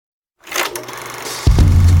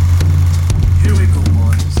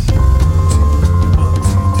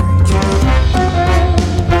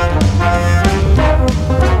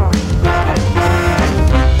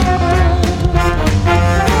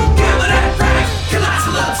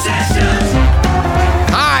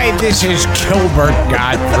this is Gilbert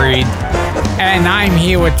Gottfried, and I'm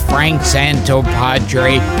here with Frank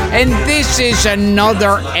Santopadre, and this is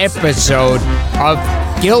another episode of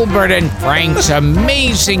Gilbert and Frank's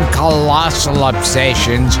amazing colossal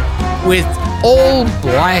obsessions with old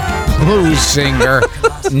black blues singer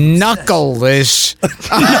Knuckleless.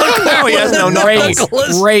 No, he has no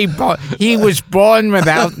knuckles. Ray he was born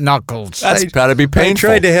without knuckles. That's got to be painful.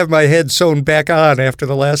 I tried to have my head sewn back on after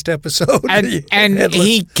the last episode. And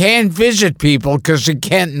he can't visit people because he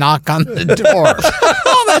can't knock on the door.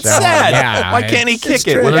 Oh, that's sad. Yeah, why can't he kick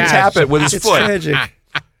it tragic. with a tap it with his It's foot? tragic.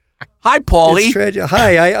 Hi, Paulie. It's tragic.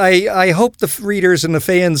 Hi, I hope the readers and the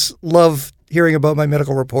fans love hearing about my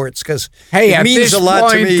medical reports because Hey, it at means this a lot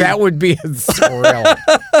point, to me. that would be a thrill.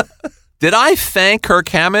 Did I thank Kirk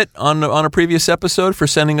Hammett on a previous episode for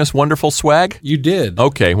sending us wonderful swag? You did.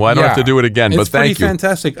 Okay, well, I don't have to do it again, but It's pretty thank you.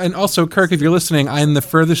 fantastic. And also, Kirk, if you're listening, I'm the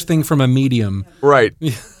furthest thing from a medium. Right.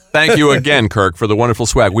 Thank you again, Kirk, for the wonderful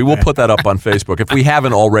swag. We will put that up on Facebook. If we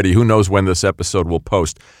haven't already, who knows when this episode will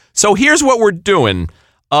post. So here's what we're doing.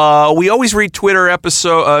 We always read Twitter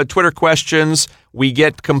questions. We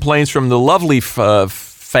get complaints from the lovely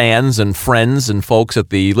fans and friends and folks at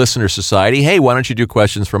the Listener Society. Hey, why don't you do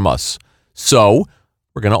questions from us? So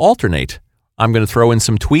we're going to alternate. I'm going to throw in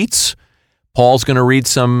some tweets. Paul's going to read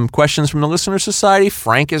some questions from the Listener Society.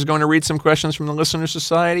 Frank is going to read some questions from the Listener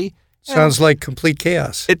Society. Sounds like complete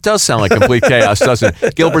chaos. It does sound like complete chaos, doesn't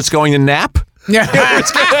it? Gilbert's going to nap.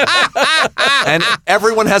 And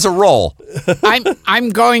everyone has a role. I'm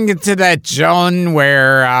going into that zone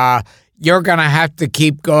where you're going to have to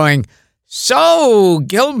keep going. So,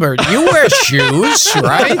 Gilbert, you wear shoes,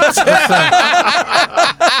 right?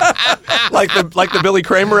 like the Billy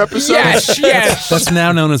Kramer episode? Yes. That's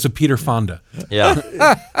now known as a Peter Fonda.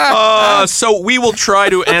 Yeah. So we will try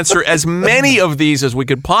to answer as many of these as we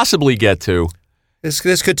could possibly get to This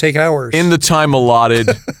could take hours. in the time allotted.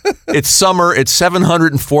 It's summer. It's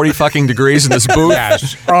 740 fucking degrees in this booth.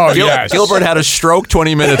 Yes. Oh, yes. Gilbert had a stroke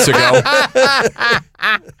 20 minutes ago.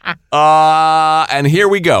 And here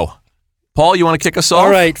we go. Paul, you want to kick us off? All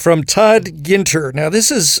right, from Todd Ginter. Now,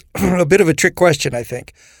 this is a bit of a trick question, I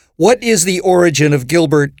think. What is the origin of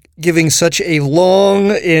Gilbert giving such a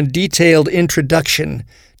long and detailed introduction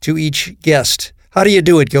to each guest? How do you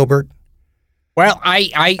do it, Gilbert? Well,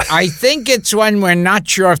 I think it's when we're not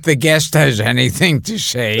sure if the guest has anything to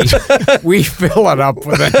say. We fill it up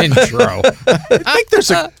with an intro. I think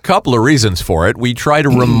there's a couple of reasons for it. We try to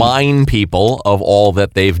remind people of all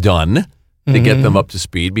that they've done to get them up to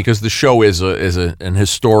speed, because the show is an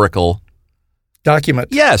historical Document.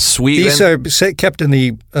 Yes, These are kept in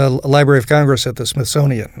the Library of Congress at the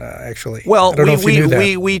Smithsonian, actually. Well, I don't know if you knew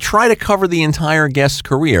that. we try to cover the entire guest's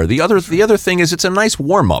career. The other thing is it's a nice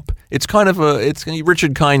warm up. It's kind of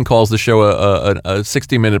Richard Kind calls the show a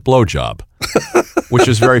 60-minute blowjob, which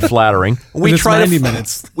is very flattering. We try 90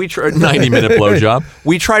 minutes. We try 90-minute blowjob.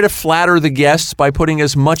 We try to flatter the guests by putting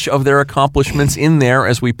as much of their accomplishments in there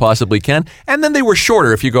as we possibly can, and then they were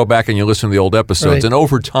shorter if you go back and you listen to the old episodes. Right. And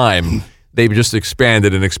over time, they just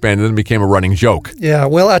expanded and became a running joke. Yeah,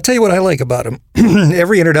 well, I'll tell you what I like about him.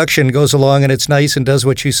 Every introduction goes along and it's nice and does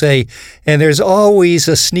what you say, and there's always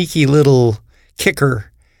a sneaky little kicker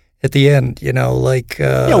at the end, like...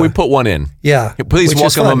 yeah, we put one in. Yeah. Please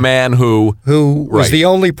welcome a man who was the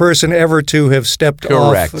only person ever to have stepped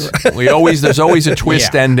Correct. off. There's always a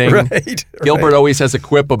twist ending. Right. Gilbert always has a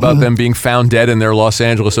quip about them being found dead in their Los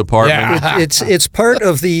Angeles apartment. Yeah. It's part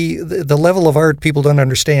of the level of art people don't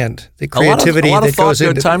understand. The creativity a lot of that goes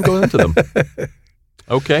into time goes into them.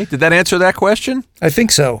 Okay. Did that answer that question? I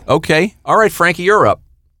think so. Okay. All right, Frankie, you're up.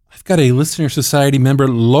 I've got a Listener Society member,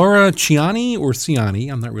 Laura Ciani or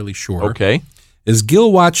Ciani, I'm not really sure. Okay. Is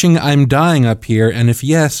Gil watching I'm Dying Up Here? And if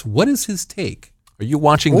yes, what is his take? Are you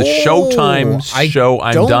watching the Showtime show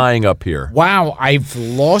I'm Dying Up Here? Wow, I've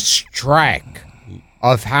lost track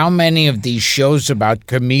of how many of these shows about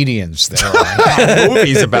comedians there are.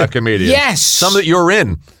 Movies about comedians. Yes. Some that you're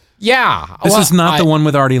in. Yeah. This is not the one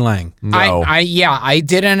with Artie Lang. No. I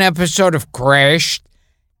did an episode of Crashed.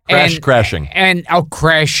 Crashing.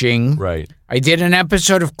 Crashing. Right. I did an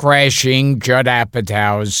episode of Crashing, Judd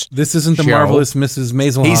Apatow's This isn't the show. Marvelous Mrs.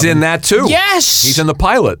 Maisel. He's in that too. Yes. He's in the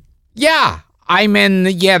pilot. Yeah. I'm in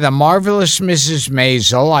the Marvelous Mrs.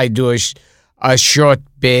 Maisel. I do a short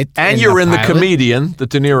bit. And you're in the pilot comedian, the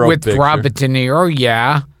De Niro with picture. Robert De Niro,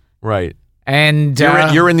 yeah. Right. And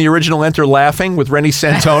You're in the original Enter Laughing with Rennie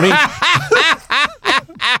Santoni.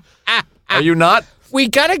 Are you not? We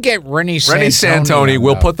got to get Rennie Santoni. Rennie Santoni,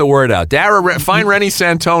 we'll put the word out. Dara, find Rennie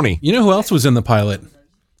Santoni. You know who else was in the pilot?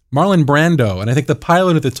 Marlon Brando. And I think the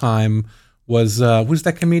pilot at the time was who's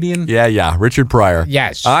that comedian? Yeah, Richard Pryor.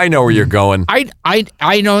 Yes. I know where you're going.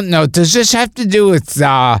 I don't know. Does this have to do with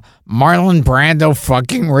Marlon Brando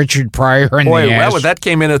fucking Richard Pryor in Boy, the ass? that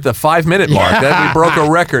came in at the 5-minute mark. That we broke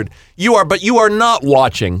a record. You are not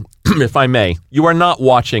watching, if I may. You are not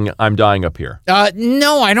watching I'm Dying Up Here.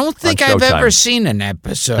 No, I don't think On I've Showtime. ever seen an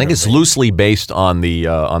episode. I think it's loosely based on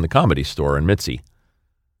the Comedy Store in Mitzi.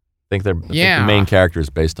 I think the main character is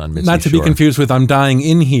based on Mitzi Not to be confused with I'm Dying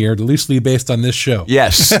in Here, loosely based on this show.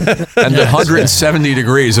 Yes, and 170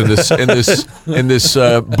 degrees in this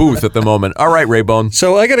booth at the moment. All right, Raybone.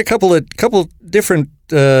 So I got a couple different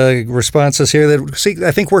responses here that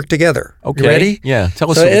I think work together. Okay. You ready? Yeah. Tell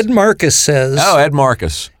us. So Ed Marcus says, Ed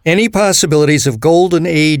Marcus. Any possibilities of golden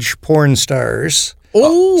age porn stars,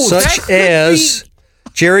 such as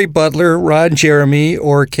Jerry Butler, Ron Jeremy,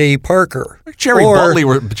 or Kay Parker?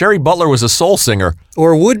 Jerry Butler was a soul singer.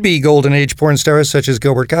 Or would-be golden age porn stars such as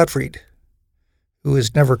Gilbert Gottfried, who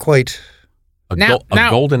is never quite... A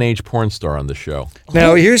golden age porn star on the show.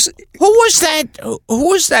 Now, here's... Who was that? Who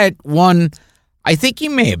was that one? I think he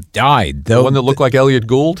may have died, though. The one that looked like Elliot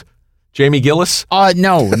Gould? Jamie Gillis?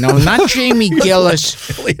 No, not Jamie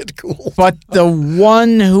Gillis. Elliot Gould. But the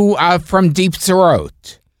one who, from Deep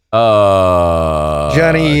Throat.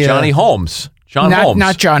 Johnny Holmes. Holmes.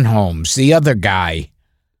 Not John Holmes, the other guy.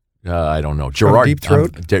 I don't know. Gerard Deep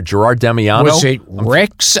Throat? Gerard Damiano? Was it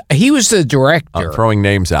Rex? He was the director. I'm throwing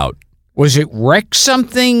names out. Was it Rex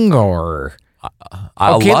something or?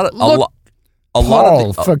 A lot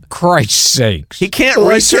of for Christ's sakes. He can't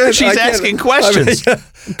research. He's asking questions.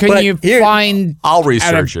 Can you find I'll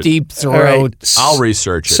research out of it. Deep Throat? Right. I'll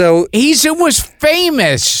research it. So It was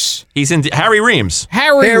famous. He's in Harry Reams.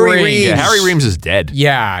 Harry Reams. Yeah, Harry Reams is dead.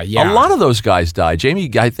 Yeah. A lot of those guys died.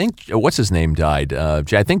 I think, what's his name died?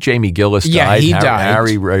 I think Jamie Gillis died. Yeah, he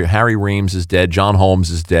died. Harry Reams is dead. John Holmes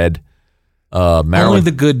is dead. Only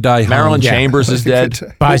the good die. Marilyn Yeah. Chambers is dead.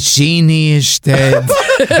 Bazzini is dead.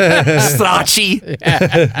 Strachey.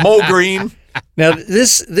 Mo Green. now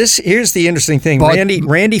this here's the interesting thing. But-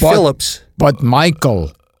 Randy but- Phillips. But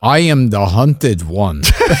Michael, I am the hunted one.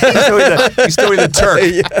 He's doing the Turk.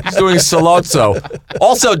 He's doing Salozzo.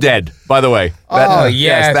 Also dead, by the way.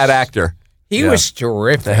 Yes. That actor. He was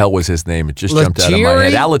terrific. The hell was his name? It just jumped out of my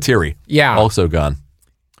head. Alatiri. Yeah. Also gone.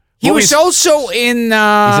 He was also in...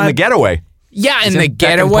 He's in The Getaway. Yeah, in He's The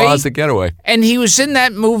Getaway. Peckinpah's The Getaway. And he was in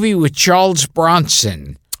that movie with Charles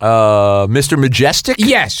Bronson. Mr. Majestic?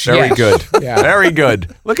 Yes. Very yes. good. Yeah. Very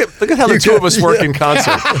good. Look at how the two of us work in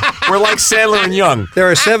concert. We're like Sandler and Young. There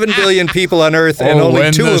are 7 billion people on Earth, and only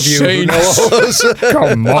when 2 the of you who know all those.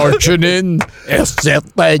 Come marching in,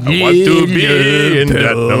 except that I want to be in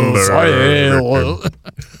that number.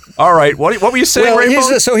 All right. What were you saying,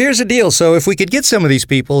 Rainbow? Here's the deal. So if we could get some of these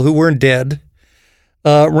people who weren't dead,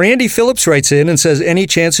 Randy Phillips writes in and says, any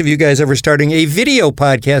chance of you guys ever starting a video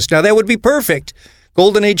podcast? Now, that would be perfect.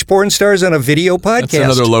 Golden Age porn stars on a video podcast. That's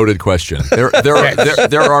another loaded question.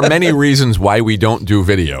 There are many reasons why we don't do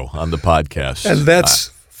video on the podcast. And that's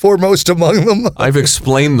foremost among them. I've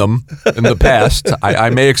explained them in the past. I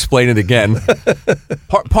may explain it again.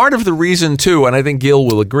 Part of the reason, too, and I think Gil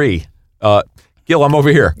will agree. Gil, I'm over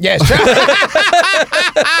here. Yes.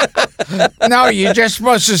 No, you're just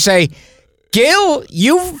supposed to say, Gil,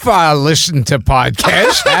 you've listened to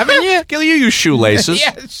podcasts, haven't you? Gil, you use shoelaces.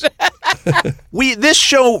 Yes. This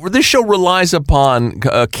show relies upon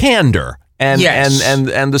candor and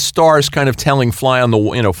the stars kind of telling fly on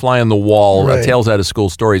the wall Right. tales out of school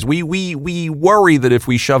stories. We worry that if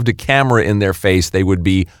we shoved a camera in their face, they would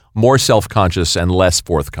be more self-conscious and less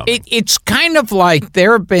forthcoming. It's kind of like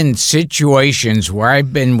there have been situations where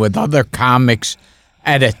I've been with other comics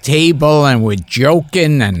at a table and we're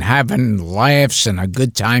joking and having laughs and a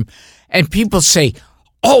good time. And people say,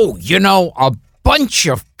 oh, a bunch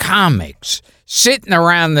of comics sitting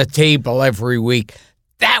around the table every week,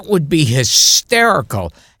 that would be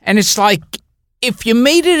hysterical. And it's like, if you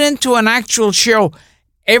made it into an actual show,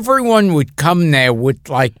 everyone would come there with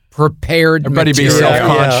prepared Everybody be material.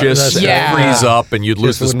 self-conscious, Yeah. freeze up, and you'd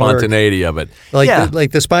lose the wouldn't work. spontaneity of it.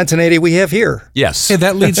 Like the spontaneity we have here. Yes. Hey,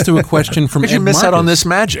 that leads to a question from Did Ed you miss out on Marcus. this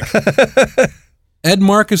magic? Ed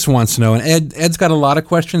Marcus wants to know, and Ed's got a lot of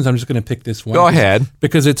questions. I'm just going to pick this one. Go ahead.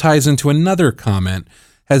 Because it ties into another comment.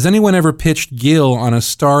 Has anyone ever pitched Gil on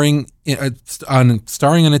starring on a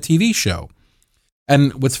TV show?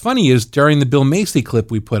 And what's funny is during the Bill Macy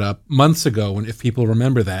clip we put up months ago, and if people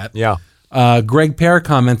remember that, Yeah. Greg Pear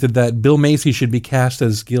commented that Bill Macy should be cast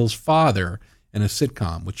as Gil's father in a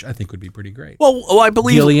sitcom, which I think would be pretty great. Well, I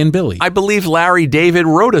believe Gilly and Billy. I believe Larry David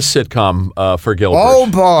wrote a sitcom for Gilbert. Oh,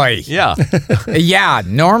 boy. Yeah. Yeah,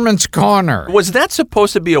 Norman's Corner. Was that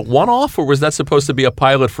supposed to be a one-off, or was that supposed to be a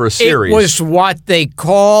pilot for a series? It was what they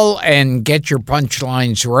call, and get your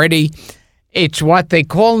punchlines ready, it's what they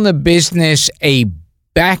call in the business a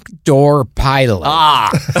backdoor pilot.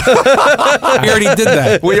 We already did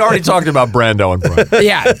that. We already talked about Brando and Brian.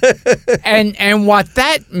 Yeah. And what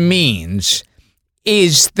that means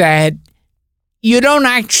is that you don't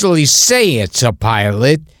actually say it's a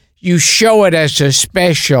pilot. You show it as a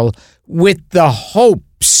special with the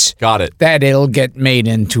hopes Got it. that it'll get made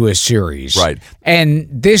into a series. Right. And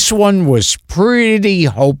this one was pretty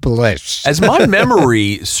hopeless. As my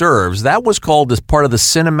memory serves, that was called as part of the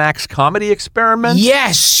Cinemax comedy experiment.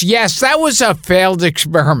 Yes, that was a failed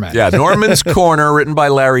experiment. Yeah, Norman's Corner, written by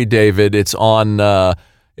Larry David. It's on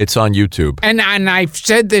YouTube. And I've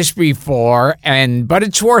said this before, but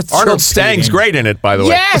it's worth Arnold repeating. Stang's great in it, by the way.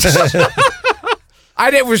 Yes.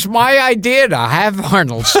 It was my idea to have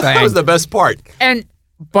Arnold Stang. That was the best part.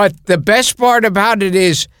 But the best part about it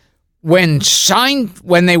is when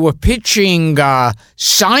they were pitching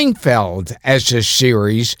Seinfeld as a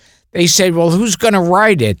series, they said, well, who's going to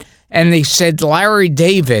write it? And they said, Larry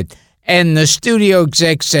David. And the studio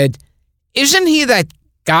exec said, isn't he that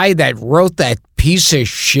guy that wrote that piece of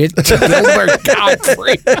shit to Gilbert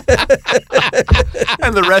Gottfried?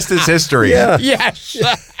 And the rest is history. Yeah. Yes.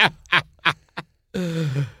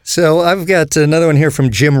 So I've got another one here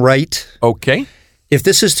from Jim Wright. Okay. If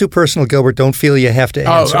this is too personal, Gilbert, don't feel you have to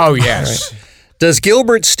answer. Oh, yes. Right. Does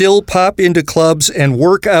Gilbert still pop into clubs and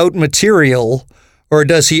work out material, or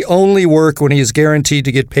does he only work when he is guaranteed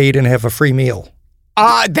to get paid and have a free meal?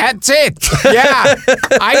 That's it. Yeah.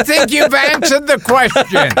 I think you've answered the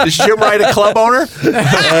question. Is Jim Wright a club owner?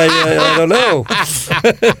 I don't know.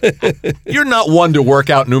 You're not one to work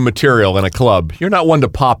out new material in a club. You're not one to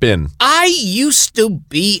pop in. I used to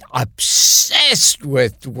be obsessed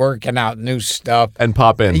with working out new stuff. And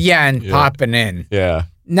pop in. Yeah, and popping in. Yeah.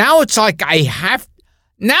 Now it's like I have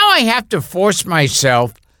to force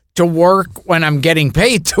myself to work when I'm getting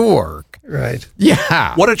paid to work. Right.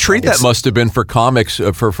 Yeah. What a treat that must have been for comics,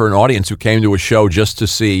 for an audience who came to a show just to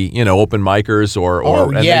see, open micers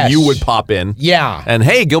and yes. then you would pop in. Yeah. And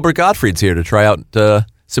hey, Gilbert Gottfried's here to try out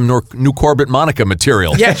some new Corbett Monica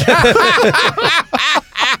material. Yes.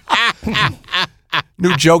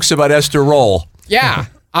 New jokes about Esther Roll. Yeah.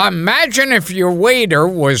 Imagine if your waiter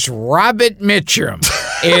was Robert Mitchum.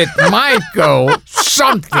 It might go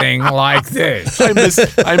something like this. I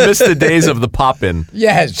miss the days of the pop-in.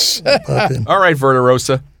 Yes. All right,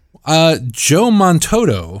 Verderosa. Joe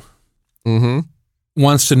Montoto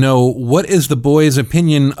wants to know, what is the boys'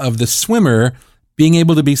 opinion of the swimmer being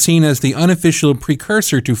able to be seen as the unofficial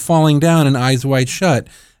precursor to falling down in Eyes Wide Shut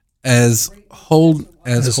as hold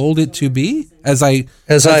it to be? As I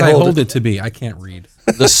hold it to be. I can't read.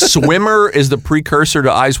 The swimmer is the precursor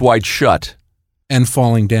to Eyes Wide Shut. And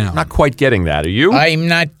falling down. I'm not quite getting that. Are you? I'm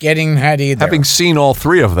not getting that either. Having seen all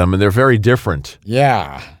three of them, and they're very different.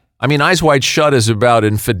 Yeah. I mean, Eyes Wide Shut is about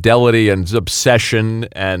infidelity and obsession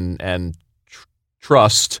and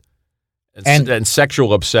trust and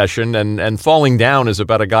sexual obsession, and Falling Down is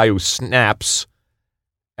about a guy who snaps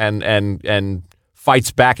and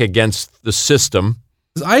fights back against the system.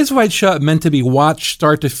 Is Eyes Wide Shut meant to be watched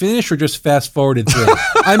start to finish, or just fast forwarded through?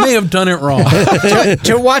 I may have done it wrong.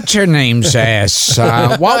 To what's her name's ass?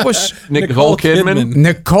 What was Nicole Kidman?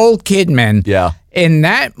 Nicole Kidman. Yeah. In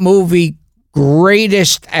that movie,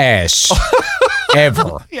 greatest ass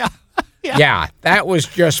ever. Yeah, that was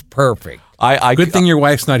just perfect. Good thing your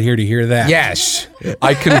wife's not here to hear that. Yes.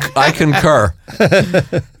 I concur.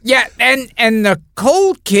 Yeah, and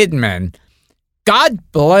Nicole Kidman, God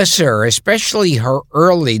bless her, especially her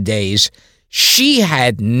early days, she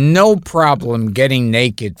had no problem getting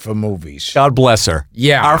naked for movies. God bless her.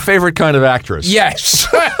 Yeah. Our favorite kind of actress. Yes.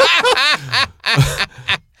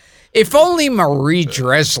 If only Marie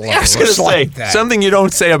Dressler was like that. Something you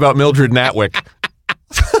don't say about Mildred Natwick.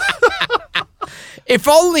 If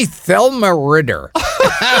only Thelma Ritter.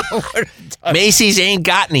 Macy's ain't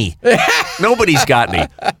got any. Nobody's got any.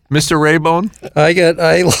 Mr. Raybone?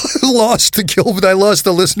 I lost the Gilbert. I lost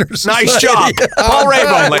the listeners. Nice job. Paul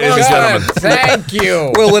Raybone, ladies and gentlemen. Thank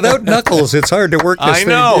you. Well, without Knuckles, it's hard to work this I thing.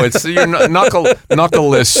 know. It's you're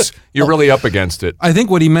knuckleless. You're really up against it. I think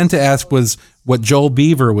what he meant to ask was what Joel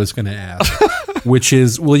Beaver was going to ask, which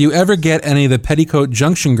is, will you ever get any of the Petticoat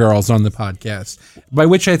Junction girls on the podcast? By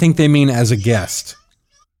which I think they mean as a guest.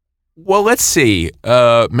 Well, let's see.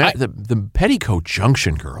 The Petticoat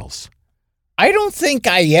Junction girls. I don't think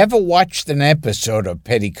I ever watched an episode of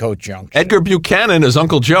Petticoat Junction. Edgar Buchanan is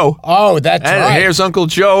Uncle Joe. Oh, that's And right. here's Uncle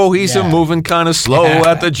Joe. He's Yeah. moving kind of slow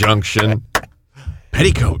at the junction.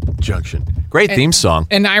 Petticoat Junction. Great theme song.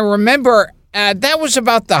 And I remember that was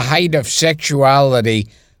about the height of sexuality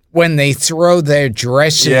when they throw their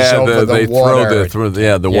dresses over the water. Throw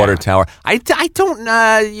the water tower. I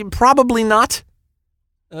don't, probably not.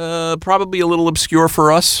 Probably a little obscure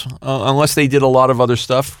for us, unless they did a lot of other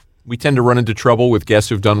stuff. We tend to run into trouble with guests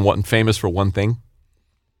who've done one famous for one thing.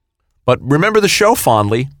 But remember the show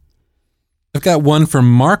fondly. I've got one from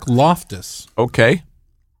Mark Loftus. Okay.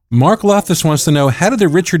 Mark Loftus wants to know, how did the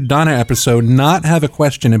Richard Donner episode not have a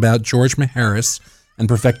question about George Maharis and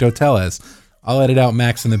Perfecto Tellez? I'll edit out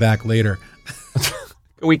Max in the back later.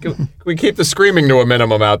 We keep the screaming to a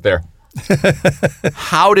minimum out there.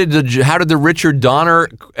 How did the Richard Donner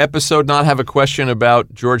episode not have a question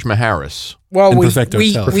about George Maharis? Well, And we Perfecto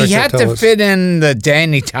Tellez. had to Tellez. fit in the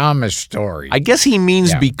Danny Thomas story. I guess he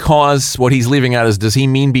means Yeah. because what he's leaving out is, does he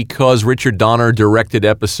mean because Richard Donner directed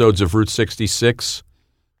episodes of Route 66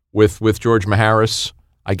 with George Maharis?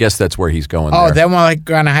 I guess that's where he's going there. then we're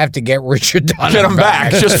going to have to get Richard Donner Get him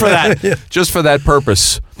back just for that, just for that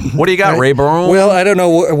purpose. What do you got, Ray Barone? Well, I don't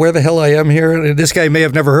know where the hell I am here. This guy may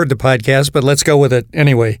have never heard the podcast, but let's go with it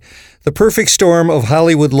anyway. The perfect storm of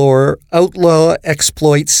Hollywood lore, outlaw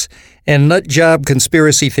exploits, and nut job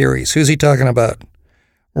conspiracy theories. Who's he talking about?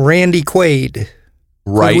 Randy Quaid.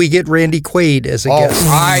 right. Could we get Randy Quaid as a guest?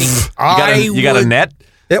 You got a net?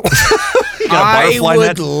 I butterfly would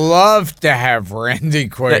net? love to have Randy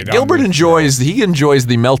Quaid. on Gilbert the enjoys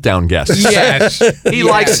the meltdown guests. show. Yes.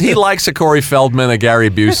 He likes a Corey Feldman, a Gary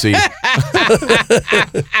Busey.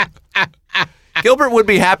 Gilbert would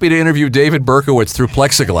be happy to interview David Berkowitz through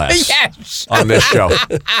plexiglass Yes. on this show.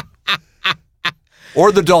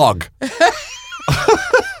 Or the dog.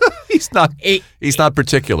 He's not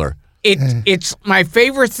particular. It's my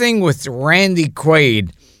favorite thing with Randy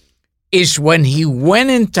Quaid is when he went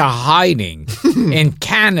into hiding in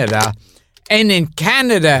Canada, and in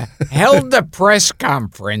Canada held a press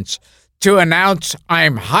conference to announce,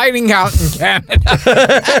 I'm hiding out in Canada.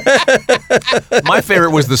 My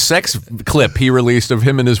favorite was the sex clip he released of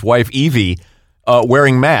him and his wife Evie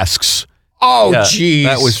wearing masks. Oh, Yeah,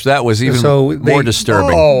 jeez. that was even So more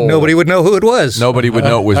disturbing. Oh. Nobody would know who it was. Nobody would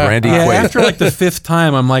know it was Randy Yeah, Quaid. after like the fifth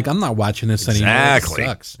time, I'm like, I'm not watching this anymore. Exactly. It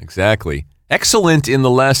sucks. Exactly. Excellent in The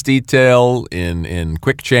Last Detail, in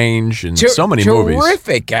Quick Change, in so many movies.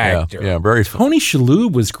 Terrific actor. Yeah, very fun. Tony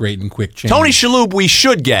Shalhoub was great in Quick Change. Tony Shalhoub, we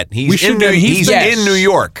should get. He's should get- He's yes. in New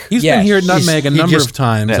York. He's Yes. been here at Nutmeg a He number just- of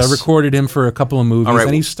times. Yes. I recorded him for a couple of movies, All right.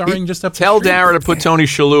 and he's starring just up the Tell street. Dara to put Tony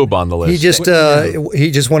Shalhoub on the list.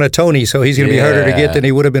 He just won a Tony, so he's going to be harder to Yeah. get than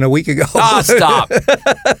he would have been a week ago. Ah, stop.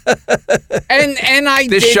 And I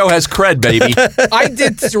This did, show has cred, baby. I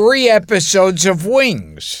did 3 episodes of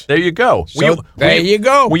Wings. There you go. So there you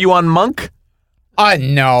go. Were you on Monk?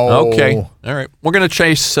 No. Okay. All right. We're going to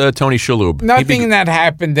chase Tony Shalhoub. Nothing that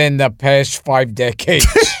happened in the past 5 decades.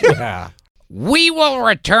 Yeah. We will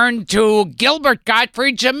return to Gilbert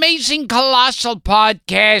Gottfried's Amazing Colossal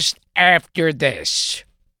Podcast after this.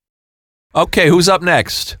 Okay, who's up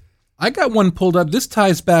next? I got one pulled up. This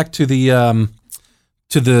ties back to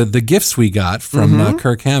the gifts we got from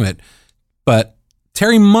Kirk Hammett. But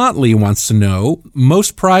Terry Motley wants to know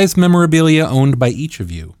most prized memorabilia owned by each of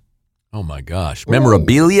you. Oh, my gosh.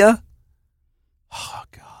 Memorabilia? Oh,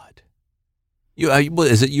 God.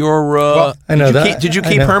 Is it your... I know that. Did you I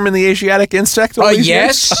keep know. Herman the Asiatic Insect? all these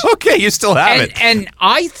yes. years? Okay, you still have it. And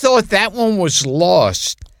I thought that one was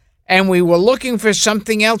lost. And we were looking for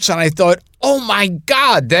something else. And I thought, oh, my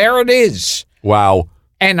God, there it is. Wow.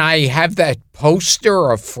 And I have that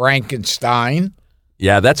poster of Frankenstein.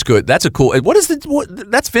 Yeah, that's good. That's a cool...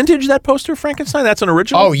 that's vintage, that poster, Frankenstein? That's an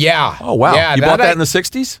original? Oh, yeah. Oh, wow. Yeah, You bought that in the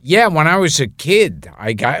 60s? Yeah, when I was a kid.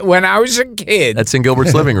 When I was a kid. That's in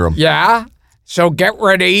Gilbert's living room. Yeah. So get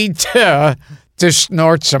ready to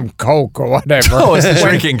snort some coke or whatever. Oh, it's the When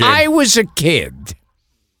drinking game. I was a kid.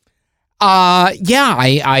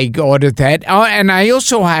 I ordered that. And I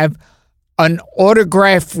also have an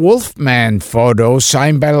autographed Wolfman photo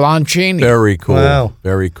signed by Lon Chaney. Very cool. Wow.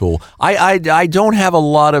 Very cool. I don't have a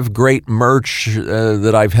lot of great merch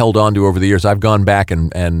that I've held on to over the years. I've gone back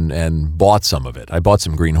and bought some of it. I bought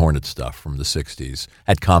some Green Hornet stuff from the 60s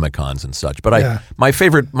at Comic-Cons and such. But my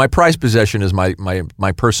prized possession is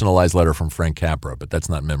my personalized letter from Frank Capra, but that's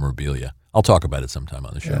not memorabilia. I'll talk about it sometime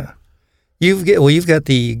on the show. Yeah. You've got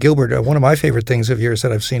the Gilbert. One of my favorite things of yours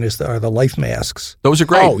that I've seen are the life masks. Those are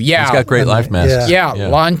great. Oh, yeah. He's got great life masks. Yeah,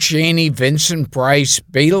 Lon Chaney, Vincent Price,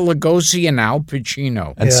 Bela Lugosi, and Al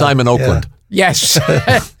Pacino. And Simon Oakland. Yes.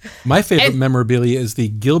 My favorite memorabilia is the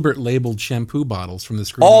Gilbert labeled shampoo bottles from the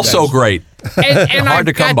screen. Also great. And Hard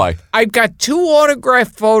to come by. I've got 2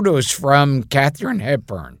 autographed photos from Katharine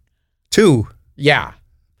Hepburn. 2. Yeah.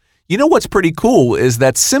 You know what's pretty cool is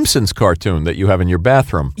that Simpsons cartoon that you have in your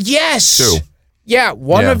bathroom. Yes. 2. Yeah,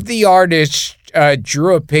 one of the artists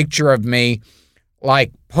drew a picture of me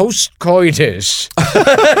like post-coitus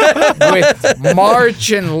with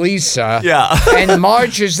Marge and Lisa. Yeah. And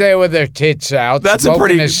Marge is there with her tits out,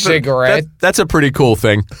 smoking a cigarette. That's a pretty cool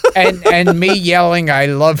thing. And me yelling, I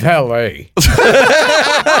love L.A.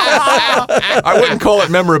 I wouldn't call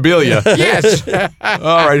it memorabilia. Yes.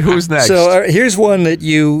 All right, who's next? So here's one that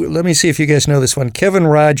let me see if you guys know this one. Kevin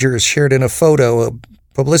Rogers shared in a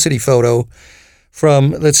publicity photo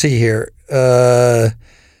from, let's see here,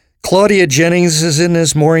 Claudia Jennings is in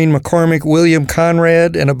this, Maureen McCormick, William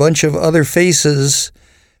Conrad, and a bunch of other faces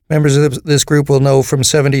members of this group will know from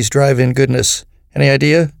 70s drive-in goodness. Any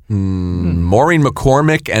idea? Maureen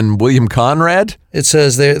McCormick and William Conrad? It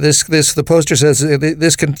says there, the poster says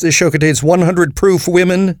this show contains 100 proof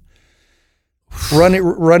women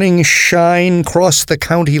running shine cross the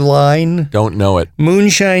county line. Don't know it.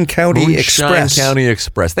 Moonshine County Express. County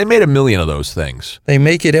Express. They made 1 million of those things. They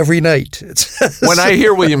make it every night. When I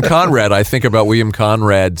hear William Conrad, I think about William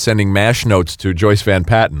Conrad sending MASH notes to Joyce Van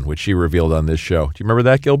Patten, which she revealed on this show. Do you remember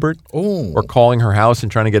that, Gilbert? Oh. Or calling her house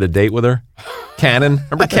and trying to get a date with her? Cannon.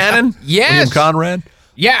 Remember Cannon? Yes. William Conrad?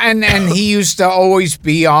 Yeah, and he used to always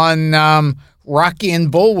be on Rocky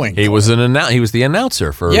and Bullwinkle. He was the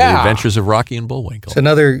announcer for the Adventures of Rocky and Bullwinkle. It's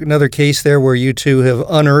another case there where you two have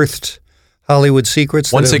unearthed Hollywood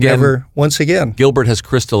secrets. Once again, Gilbert has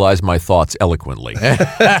crystallized my thoughts eloquently.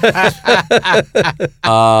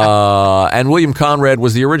 And William Conrad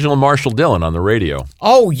was the original Marshall Dillon on the radio.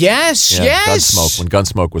 Oh, yes, yes. Gunsmoke, when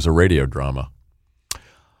Gunsmoke was a radio drama.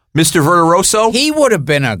 Mr. Verderoso? He would have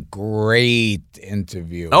been a great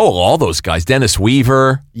interview. Oh, all those guys. Dennis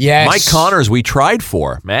Weaver. Yes. Mike Connors, we tried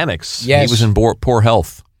for. Mannix. Yes. He was in poor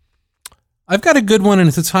health. I've got a good one, and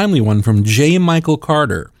it's a timely one from J. Michael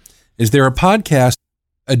Carter. Is there a podcast,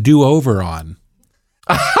 A Do-Over on?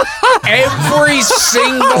 Every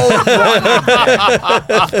single one of them.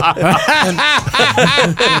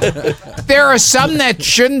 There are some that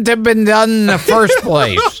shouldn't have been done in the first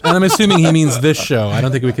place. And I'm assuming he means this show. I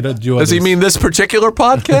don't think we could do others. Does he mean this particular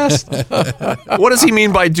podcast? What does he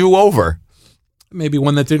mean by do-over? Maybe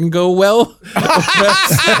one that didn't go well?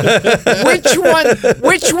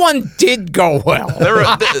 Which one did go well?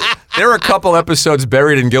 There are a couple episodes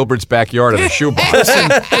buried in Gilbert's backyard in a shoebox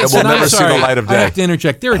that will never see the light of I day. have to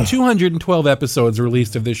interject. There are 212 episodes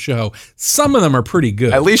released of this show. Some of them are pretty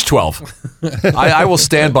good. At least 12. I will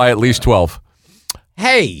stand by at least 12.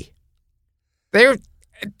 Hey,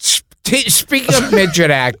 speaking of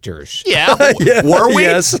midget actors. Yeah. Were we?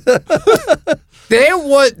 Yes.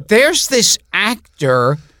 There's this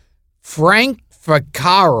actor, Frank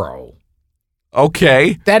Vaccaro.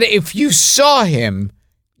 Okay. That if you saw him,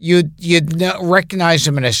 you'd recognize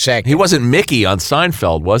him in a second. He wasn't Mickey on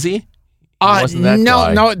Seinfeld, was he? Wasn't that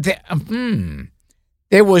guy? No.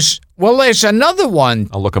 There was. Well, there's another one.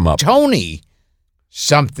 I'll look him up. Tony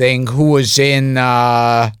something who was in.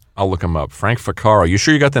 I'll look him up. Frank Vaccaro. You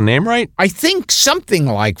sure you got the name right? I think something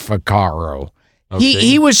like Vaccaro. Okay.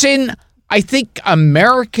 He was in, I think,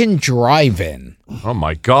 American Drive-In. Oh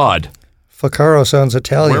my God. Vaccaro sounds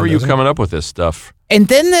Italian. Where are you doesn't it? coming up with this stuff? And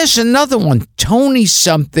then there's another one, Tony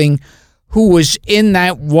something, who was in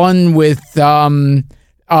that one with Billy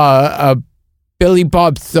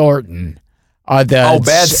Bob Thornton.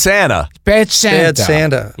 Bad Santa. Bad Santa. Bad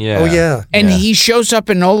Santa. Yeah. Oh, yeah. And he shows up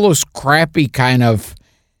in all those crappy kind of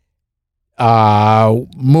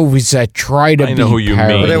movies that try to be I know who you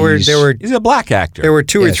mean. parodies. There were He's a black actor. There were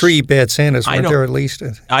 2 or Yes. 3 Bad Santas, I weren't don't- there at least?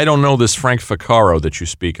 I don't know this Frank Vaccaro that you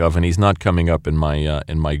speak of, and he's not coming up in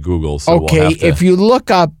my Google. So Okay, we'll have to, if you look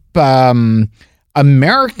up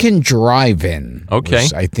American Drive-In, Okay.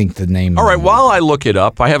 was, I think the name. all of right, it. while I look it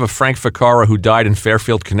up, I have a Frank Vaccaro who died in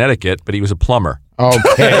Fairfield, Connecticut, but he was a plumber.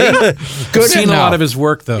 Okay, good I've seen enough. a lot of his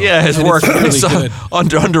work, though. Yeah, his And work it's really is good.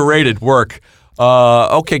 underrated work.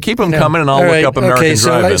 Okay, keep them coming, and I'll All look right. up American Okay, so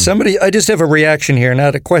Drive-In I just have a reaction here,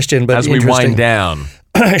 not a question, but as we interesting. wind down.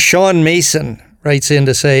 Sean Mason writes in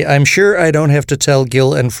to say, I'm sure I don't have to tell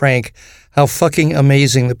Gil and Frank how fucking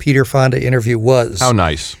amazing the Peter Fonda interview was. How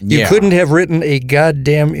nice. You Yeah. couldn't have written a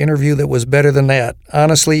goddamn interview that was better than that.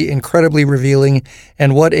 Honestly, incredibly revealing,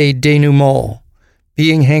 and what a denouement.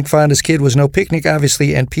 Being Hank Fonda's kid was no picnic,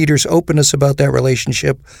 obviously, and Peter's openness about that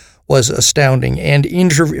relationship was astounding. And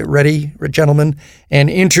ready, gentlemen? An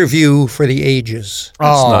interview for the ages.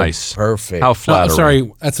 That's nice. Perfect. How flattering.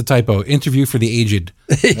 Sorry, that's a typo. Interview for the aged.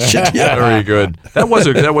 Very good. That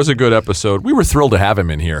was a good episode. We were thrilled to have him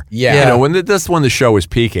in here. Yeah. That's when the show is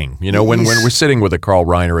peaking. When we're sitting with a Carl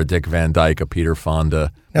Reiner, a Dick Van Dyke, a Peter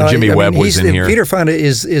Fonda, Jimmy Webb was in here. Peter Fonda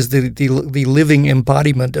is the living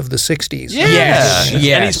embodiment of the 60s. Yes.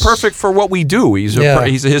 And he's perfect for what we do. He's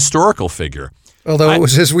a historical figure. Although it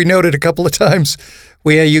was, as we noted a couple of times,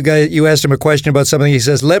 you asked him a question about something. He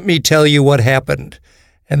says, "Let me tell you what happened,"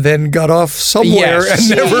 and then got off somewhere and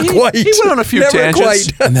never quite. He went on a few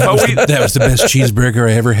tangents. And that was the best cheeseburger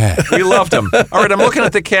I ever had. We loved him. All right, I'm looking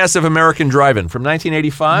at the cast of American Drive-In from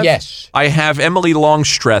 1985. Yes. I have Emily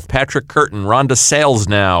Longstreth, Patrick Curtin, Rhonda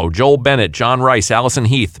Salesnow, Joel Bennett, John Rice, Allison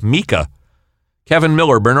Heath, Mika, Kevin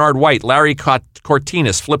Miller, Bernard White, Larry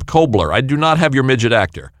Cortinas, Flip Kobler. I do not have your midget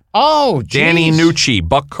actor. Oh, geez. Danny Nucci,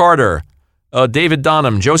 Buck Carter, David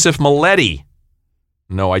Donham, Joseph Maletti.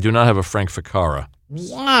 No, I do not have a Frank Ficarra.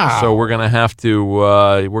 Wow. So we're gonna have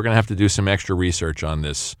to do some extra research on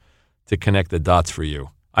this to connect the dots for you.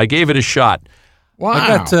 I gave it a shot.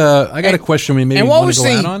 Wow. I got a question we maybe and what want was to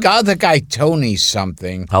go out on. the other guy, Tony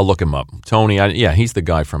something? I'll look him up. Tony, he's the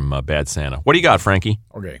guy from Bad Santa. What do you got, Frankie?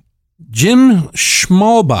 Okay. Jim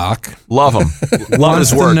Schmalbach Love him. Love wants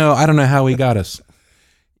his work. to know, I don't know how he got us.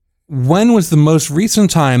 When was the most recent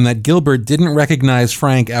time that Gilbert didn't recognize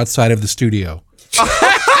Frank outside of the studio?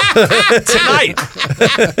 Tonight.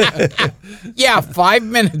 Yeah, 5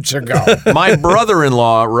 minutes ago. My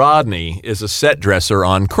brother-in-law, Rodney, is a set dresser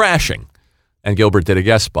on Crashing, and Gilbert did a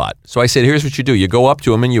guest spot. So I said, here's what you do. You go up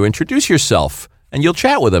to him and you introduce yourself, and you'll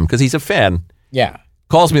chat with him because he's a fan. Yeah.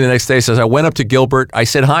 Calls me the next day, says, I went up to Gilbert. I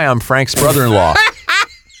said, hi, I'm Frank's brother-in-law.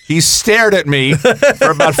 He stared at me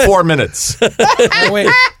for about 4 minutes. Oh, wait.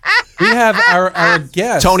 We have our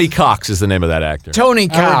guest. Tony Cox is the name of that actor. Tony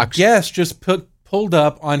Our Cox. guest just pulled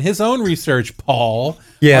up on his own research, Paul.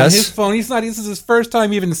 Yes. On his phone. This is his first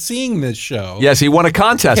time even seeing this show. Yes, he won a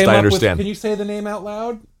contest, Came I up with- understand. can you say the name out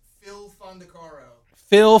loud? Phil Fondacaro.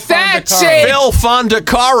 Phil That's Fondacaro. it. Phil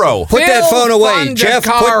Fondacaro. Put that Phil phone away, Jeff.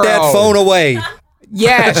 Put that Fondacaro. phone away.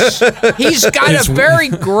 Yes. He's got a very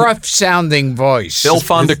gruff-sounding voice. Phil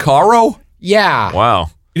Fondacaro? Yeah.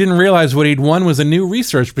 Wow. He didn't realize what he'd won was a new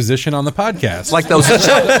research position on the podcast. Like those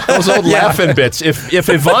old laughing bits. If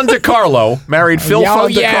Yvonne DiCarlo married Phil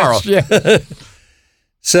Fondacaro. Yes.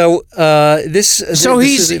 So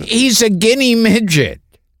He's a guinea midget.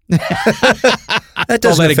 that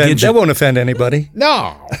doesn't that a offend. gidget. That won't offend anybody.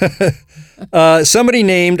 No. Somebody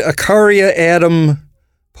named Akaria Adam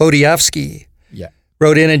Podiavsky Yeah.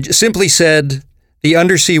 wrote in and simply said, "The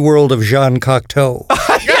undersea world of Jean Cocteau."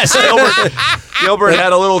 Yes, Gilbert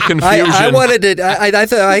had a little confusion. I wanted it. I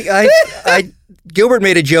thought Gilbert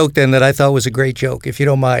made a joke then that I thought was a great joke. If you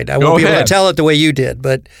don't mind, I won't be able to tell it the way you did.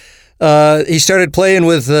 But he started playing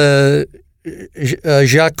with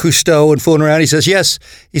Jacques Cousteau and fooling around. He says, "Yes."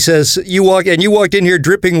 He says, "You walked in here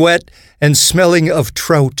dripping wet and smelling of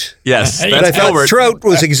trout." Yes, And I that's thought Gilbert. trout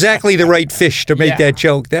was exactly the right fish to make that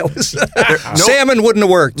joke. That was salmon wouldn't have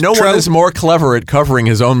worked. No trout, one is more clever at covering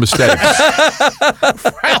his own mistakes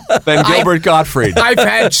than Gilbert Gottfried. I've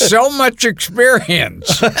had so much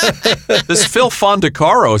experience. This Phil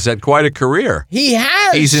Fondacaro has had quite a career. He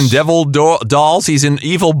has. He's in Devil Dolls. He's in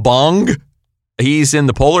Evil Bong. He's in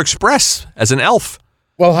the Polar Express as an elf.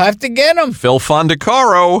 We'll have to get him. Phil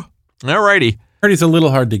Fondacaro. All righty. Heard he's a little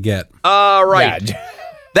hard to get. All right. Yeah.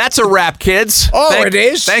 That's a wrap, kids. Oh, it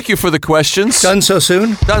is? Thank you for the questions. done so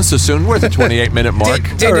soon. Done so soon. We're at the 28-minute mark.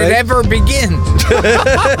 Did it ever begin?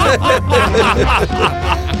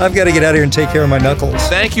 I've got to get out of here and take care of my knuckles.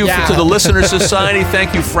 Thank you Yeah. to the Listener Society.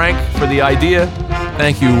 Thank you, Frank, for the idea.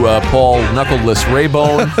 Thank you, Paul Knuckleless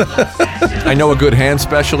Raybone. I know a good hand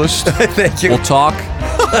specialist. Thank you. We'll talk.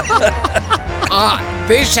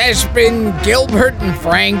 This has been Gilbert and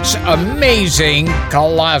Frank's amazing,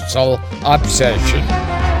 colossal obsession.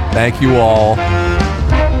 Thank you all.